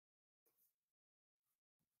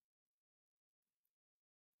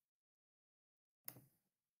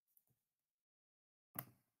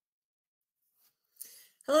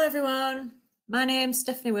Hello everyone, my name's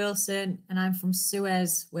Stephanie Wilson and I'm from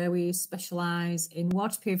Suez, where we specialise in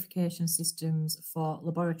water purification systems for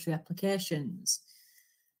laboratory applications.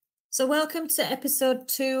 So welcome to episode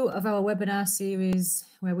 2 of our webinar series,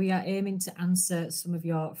 where we are aiming to answer some of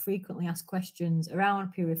your frequently asked questions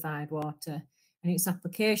around purified water and its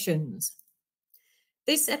applications.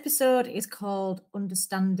 This episode is called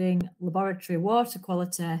Understanding Laboratory Water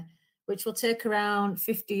Quality, which will take around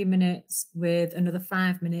 15 minutes with another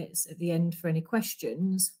 5 minutes at the end for any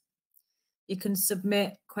questions. You can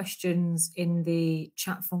submit questions in the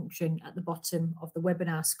chat function at the bottom of the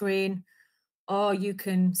webinar screen, or you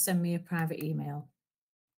can send me a private email.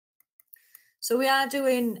 So we are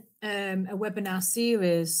doing a webinar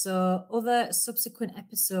series, so other subsequent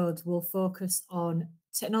episodes will focus on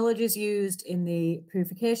technologies used in the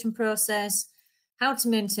purification process, how to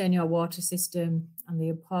maintain your water system, and the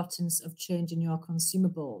importance of changing your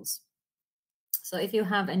consumables. So if you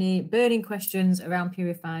have any burning questions around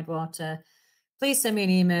purified water, please send me an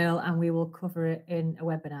email and we will cover it in a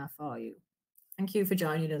webinar for you. Thank you for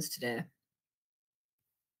joining us today.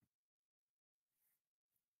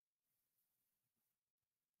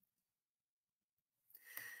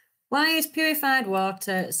 Why is purified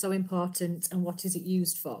water so important and what is it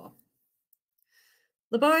used for?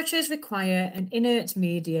 Laboratories require an inert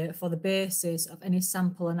media for the basis of any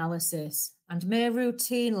sample analysis and may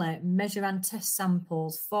routinely measure and test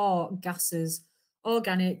samples for gases,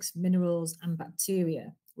 organics, minerals and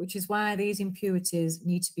bacteria, which is why these impurities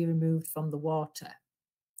need to be removed from the water.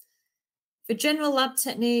 For general lab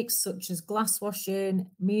techniques such as glass washing,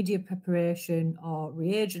 media preparation or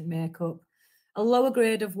reagent makeup, a lower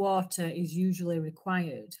grade of water is usually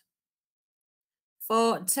required.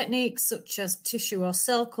 For techniques such as tissue or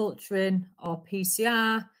cell culturing or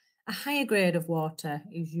PCR, a higher grade of water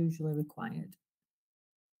is usually required.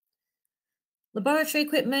 Laboratory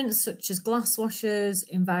equipment such as glass washers,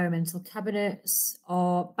 environmental cabinets,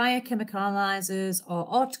 or biochemical analyzers or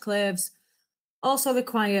autoclaves also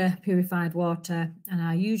require purified water and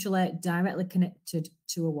are usually directly connected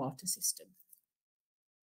to a water system.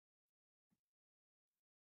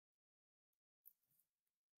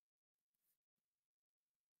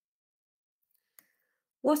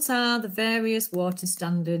 What are the various water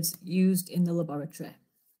standards used in the laboratory?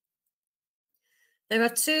 There are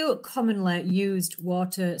 2 commonly used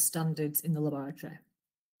water standards in the laboratory.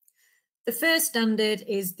 The first standard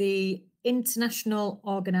is the International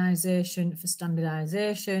Organization for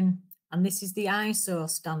Standardization, and this is the ISO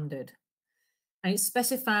standard. And it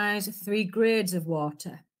specifies 3 grades of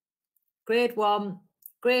water: grade 1,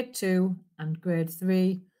 grade 2, and grade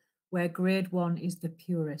 3, where grade 1 is the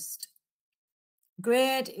purest.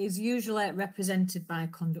 Grade is usually represented by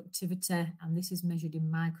conductivity, and this is measured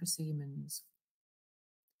in Microsiemens.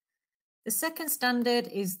 The second standard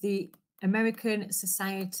is the American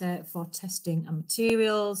Society for Testing and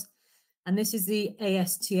Materials, and this is the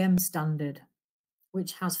ASTM standard,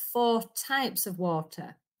 which has 4 types of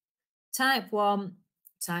water: type 1,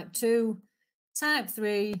 type 2, type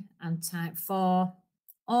 3, and type 4,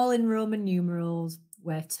 all in Roman numerals,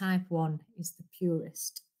 where type 1 is the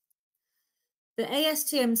purest. The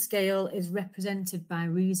ASTM scale is represented by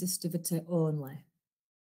resistivity only.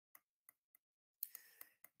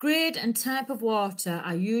 Grade and type of water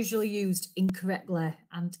are usually used incorrectly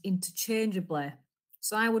and interchangeably,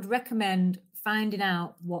 so I would recommend finding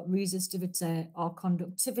out what resistivity or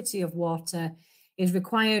conductivity of water is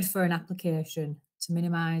required for an application to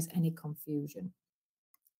minimise any confusion.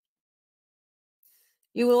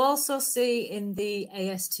 You will also see in the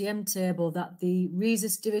ASTM table that the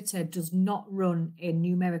resistivity does not run in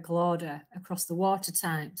numerical order across the water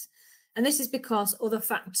types, and this is because other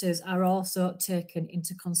factors are also taken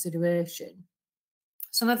into consideration.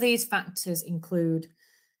 Some of these factors include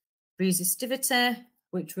resistivity,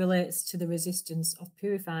 which relates to the resistance of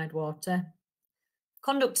purified water,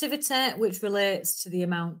 conductivity, which relates to the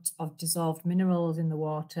amount of dissolved minerals in the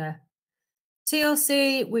water,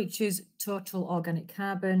 TOC, which is total organic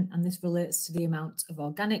carbon, and this relates to the amount of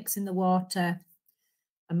organics in the water,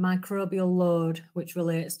 and microbial load, which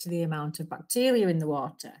relates to the amount of bacteria in the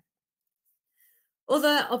water.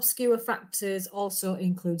 Other obscure factors also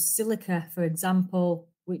include silica, for example,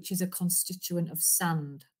 which is a constituent of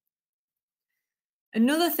sand.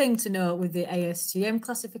 Another thing to note with the ASTM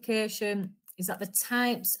classification is that the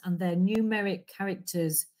types and their numeric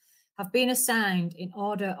characters have been assigned in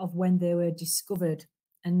order of when they were discovered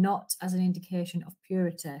and not as an indication of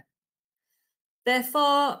purity.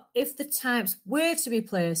 Therefore, if the types were to be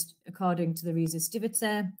placed according to the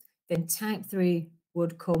resistivity, then type 3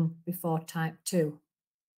 would come before type 2.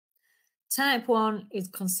 Type 1 is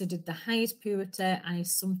considered the highest purity and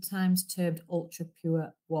is sometimes termed ultra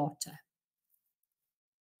pure water.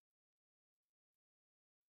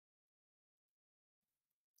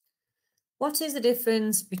 What is the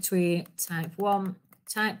difference between type 1,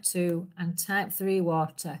 type 2 and type 3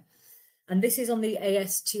 water? And this is on the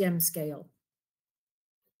ASTM scale.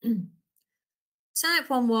 Type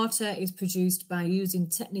 1 water is produced by using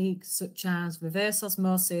techniques such as reverse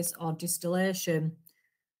osmosis or distillation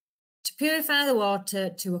to purify the water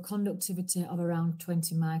to a conductivity of around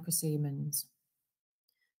 20 microsiemens.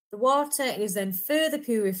 The water is then further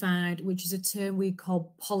purified, which is a term we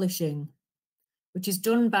call polishing, which is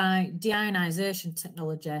done by deionization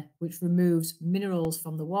technology, which removes minerals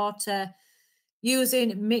from the water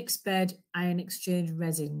using mixed bed ion exchange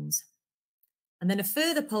resins. And then a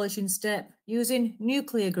further polishing step using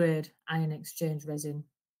nuclear grade ion exchange resin.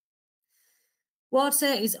 Water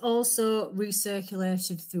is also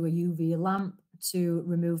recirculated through a UV lamp to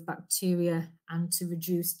remove bacteria and to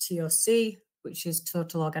reduce TOC, which is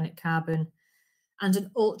total organic carbon, and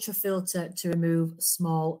an ultrafilter to remove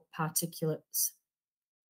small particulates.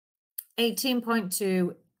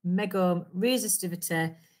 18.2 megohm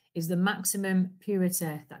resistivity is the maximum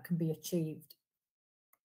purity that can be achieved.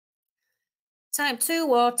 Type 2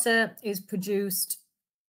 water is produced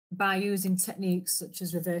by using techniques such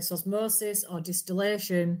as reverse osmosis or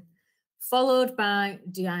distillation, followed by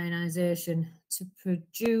deionization to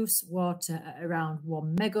produce water at around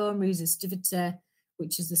 1 megohm resistivity,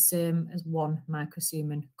 which is the same as 1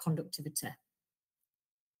 microsiemen conductivity.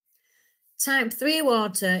 Type 3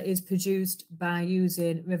 water is produced by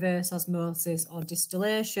using reverse osmosis or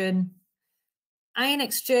distillation, ion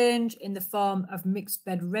exchange in the form of mixed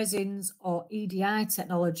bed resins or EDI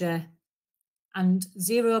technology, and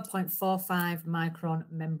 0.45 micron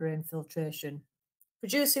membrane filtration,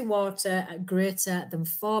 producing water at greater than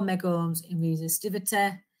 4 megohms in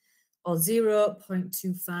resistivity or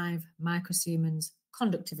 0.25 microsiemens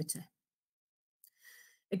conductivity.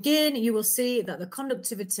 Again, you will see that the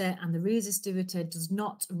conductivity and the resistivity does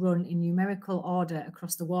not run in numerical order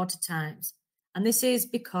across the water types, and this is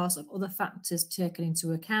because of other factors taken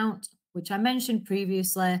into account, which I mentioned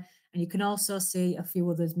previously, and you can also see a few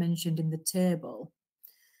others mentioned in the table.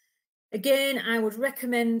 Again, I would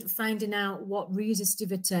recommend finding out what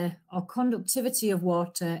resistivity or conductivity of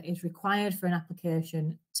water is required for an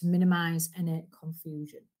application to minimise any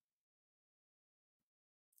confusion.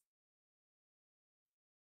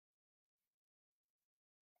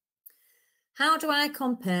 How do I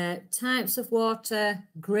compare types of water,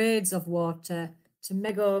 grades of water to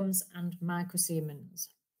Megohms and Microsiemens?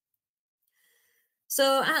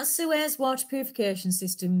 So at Suez Water Purification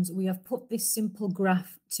Systems, we have put this simple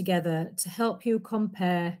graph together to help you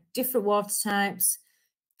compare different water types,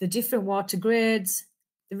 the different water grades,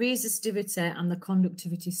 the resistivity and the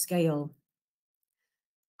conductivity scale.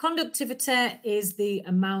 Conductivity is the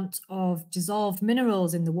amount of dissolved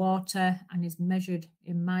minerals in the water and is measured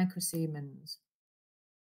in microsiemens.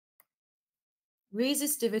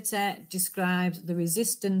 Resistivity describes the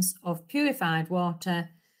resistance of purified water.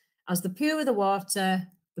 As the purer the water,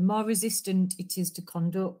 the more resistant it is to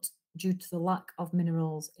conduct due to the lack of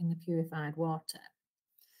minerals in the purified water.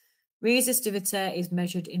 Resistivity is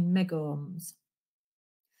measured in megohms.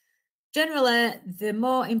 Generally, the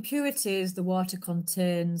more impurities the water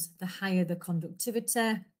contains, the higher the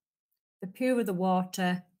conductivity. The purer the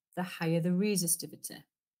water, the higher the resistivity.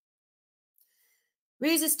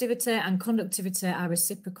 Resistivity and conductivity are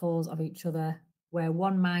reciprocals of each other, where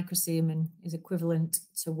 1 microsiemen is equivalent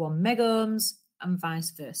to 1 megohms and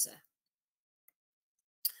vice versa.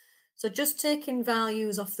 So just taking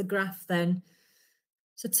values off the graph then.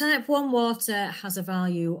 So type 1 water has a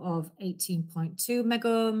value of 18.2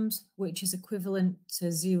 megohms, which is equivalent to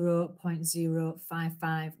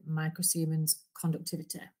 0.055 microsiemens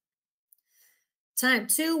conductivity. Type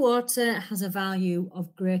 2 water has a value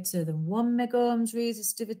of greater than 1 megohms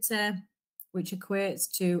resistivity, which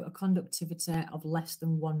equates to a conductivity of less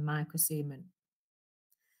than 1 microsiemen.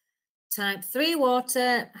 Type 3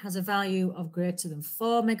 water has a value of greater than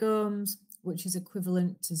 4 megohms, which is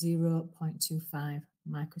equivalent to 0.25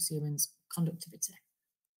 microsiemens conductivity.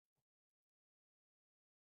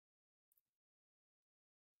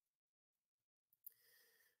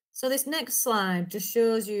 So this next slide just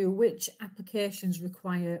shows you which applications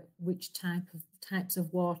require which types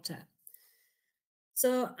of water.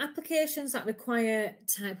 So applications that require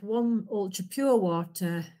type 1 ultra pure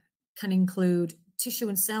water can include tissue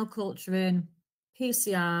and cell culturing,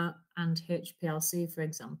 PCR and HPLC, for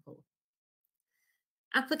example.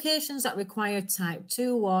 Applications that require type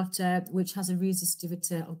 2 water, which has a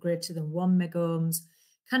resistivity of greater than 1 megohms,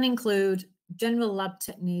 can include general lab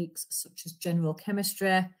techniques such as general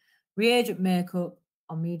chemistry, reagent makeup,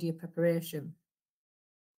 or media preparation.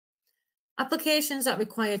 Applications that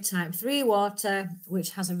require type 3 water,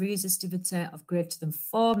 which has a resistivity of greater than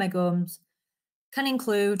 4 megohms, can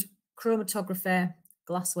include chromatography,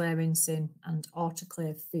 glassware rinsing, and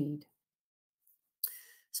autoclave feed.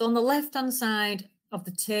 So on the left-hand side of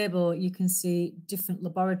the table, you can see different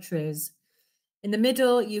laboratories. In the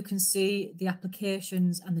middle, you can see the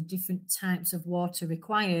applications and the different types of water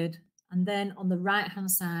required. And then on the right-hand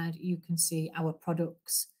side, you can see our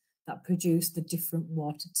products that produce the different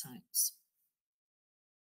water types.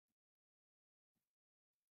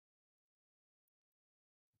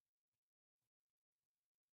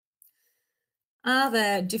 Are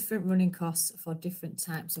there different running costs for different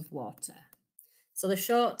types of water? So the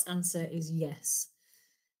short answer is yes.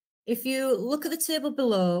 If you look at the table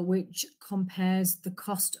below, which compares the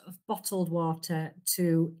cost of bottled water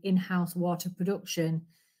to in-house water production,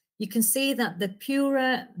 you can see that the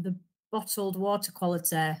purer the bottled water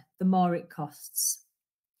quality, the more it costs.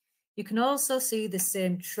 You can also see the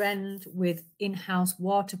same trend with in-house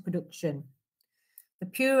water production. The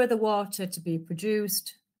purer the water to be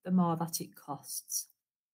produced, the more that it costs.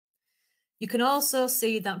 You can also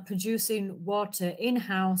see that producing water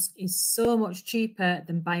in-house is so much cheaper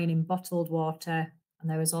than buying in bottled water, and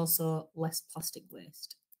there is also less plastic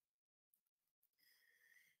waste.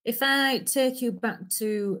 If I take you back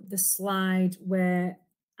to the slide where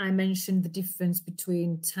I mentioned the difference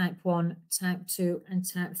between type 1, type 2, and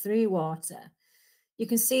type 3 water, you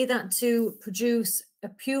can see that to produce a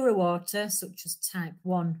purer water, such as type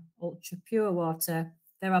 1 ultra pure water,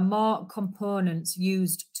 there are more components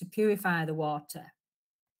used to purify the water.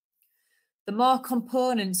 The more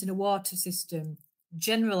components in a water system,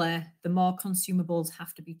 generally, the more consumables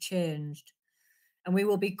have to be changed. And we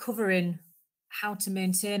will be covering how to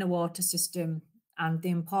maintain a water system and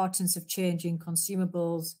the importance of changing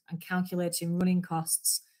consumables and calculating running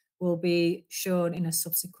costs will be shown in a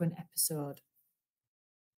subsequent episode.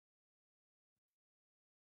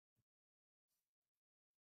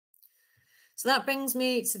 So that brings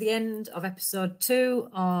me to the end of episode 2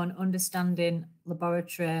 on understanding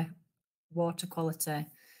laboratory water quality.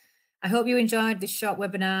 I hope you enjoyed this short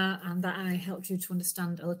webinar and that I helped you to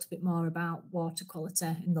understand a little bit more about water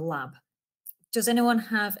quality in the lab. Does anyone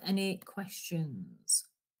have any questions?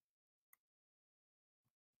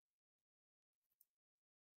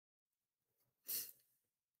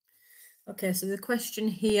 Okay, so the question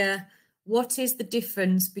here, what is the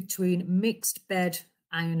difference between mixed bed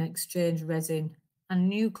ion exchange resin and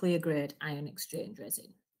nuclear grade ion exchange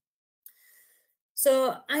resin?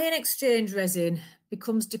 So ion exchange resin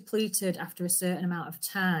becomes depleted after a certain amount of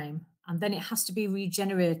time, and then it has to be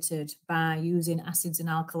regenerated by using acids and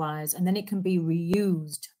alkalis, and then it can be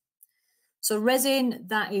reused. So resin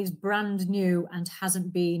that is brand new and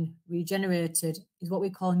hasn't been regenerated is what we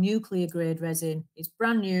call nuclear grade resin. It's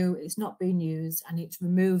brand new, it's not been used, and it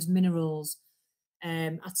removes minerals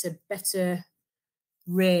at a better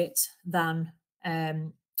rate than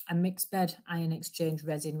a mixed bed ion exchange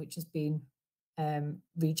resin, which has been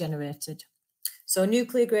regenerated. So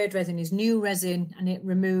nuclear grade resin is new resin and it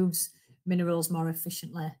removes minerals more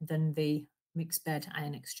efficiently than the mixed bed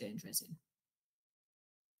ion exchange resin.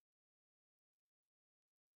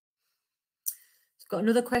 Got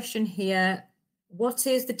another question here. What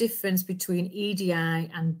is the difference between EDI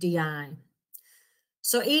and DI?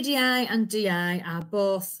 So EDI and DI are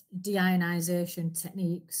both deionization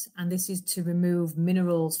techniques, and this is to remove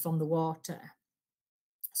minerals from the water.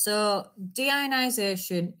 So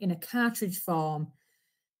deionization in a cartridge form,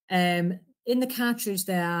 in the cartridge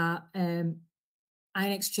there are ion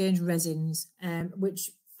exchange resins, which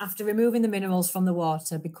after removing the minerals from the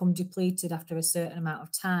water become depleted after a certain amount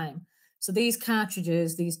of time. So these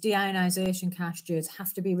cartridges, these deionization cartridges,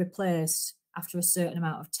 have to be replaced after a certain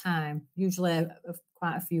amount of time, usually of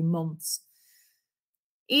quite a few months.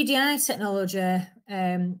 EDI technology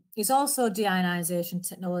is also deionization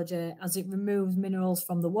technology as it removes minerals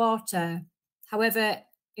from the water. However,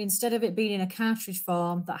 instead of it being in a cartridge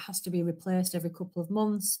form that has to be replaced every couple of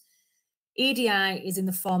months, EDI is in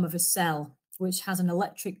the form of a cell, which has an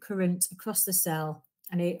electric current across the cell,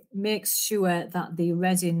 and it makes sure that the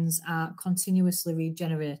resins are continuously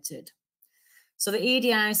regenerated. So the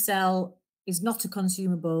EDI cell is not a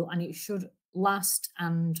consumable, and it should last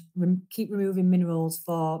and keep removing minerals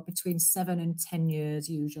for between 7 and 10 years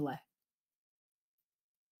usually.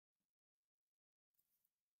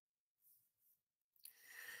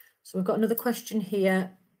 So we've got another question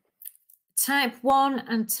here. Type 1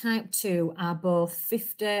 and type 2 are both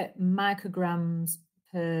 50 micrograms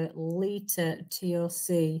per litre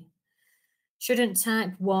TOC, shouldn't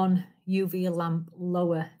type 1 UV lamp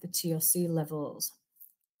lower the TOC levels?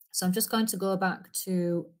 So I'm just going to go back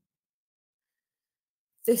to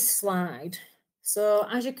this slide. So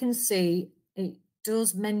as you can see, it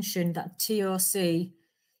does mention that TOC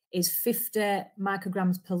is 50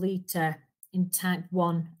 micrograms per litre in type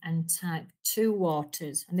 1 and type 2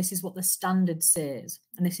 waters. And this is what the standard says.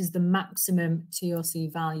 And this is the maximum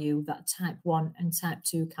TOC value that type 1 and type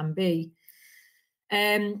 2 can be.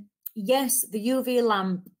 Yes, the UV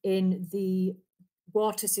lamp in the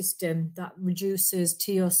water system that reduces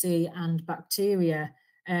TOC and bacteria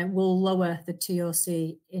will lower the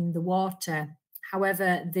TOC in the water.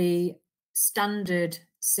 However, the standard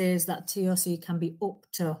says that TOC can be up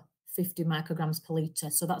to 50 micrograms per litre,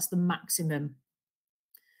 so that's the maximum.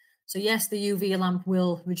 So yes, the UV lamp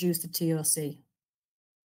will reduce the TOC.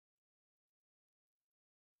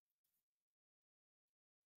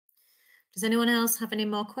 Does anyone else have any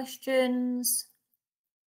more questions?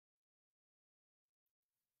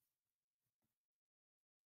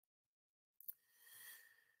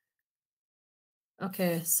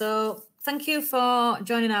 Okay, so thank you for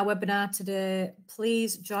joining our webinar today.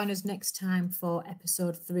 Please join us next time for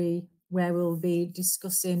episode 3, where we'll be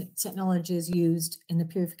discussing technologies used in the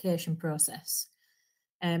purification process.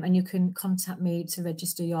 And you can contact me to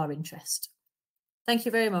register your interest. Thank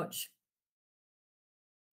you very much.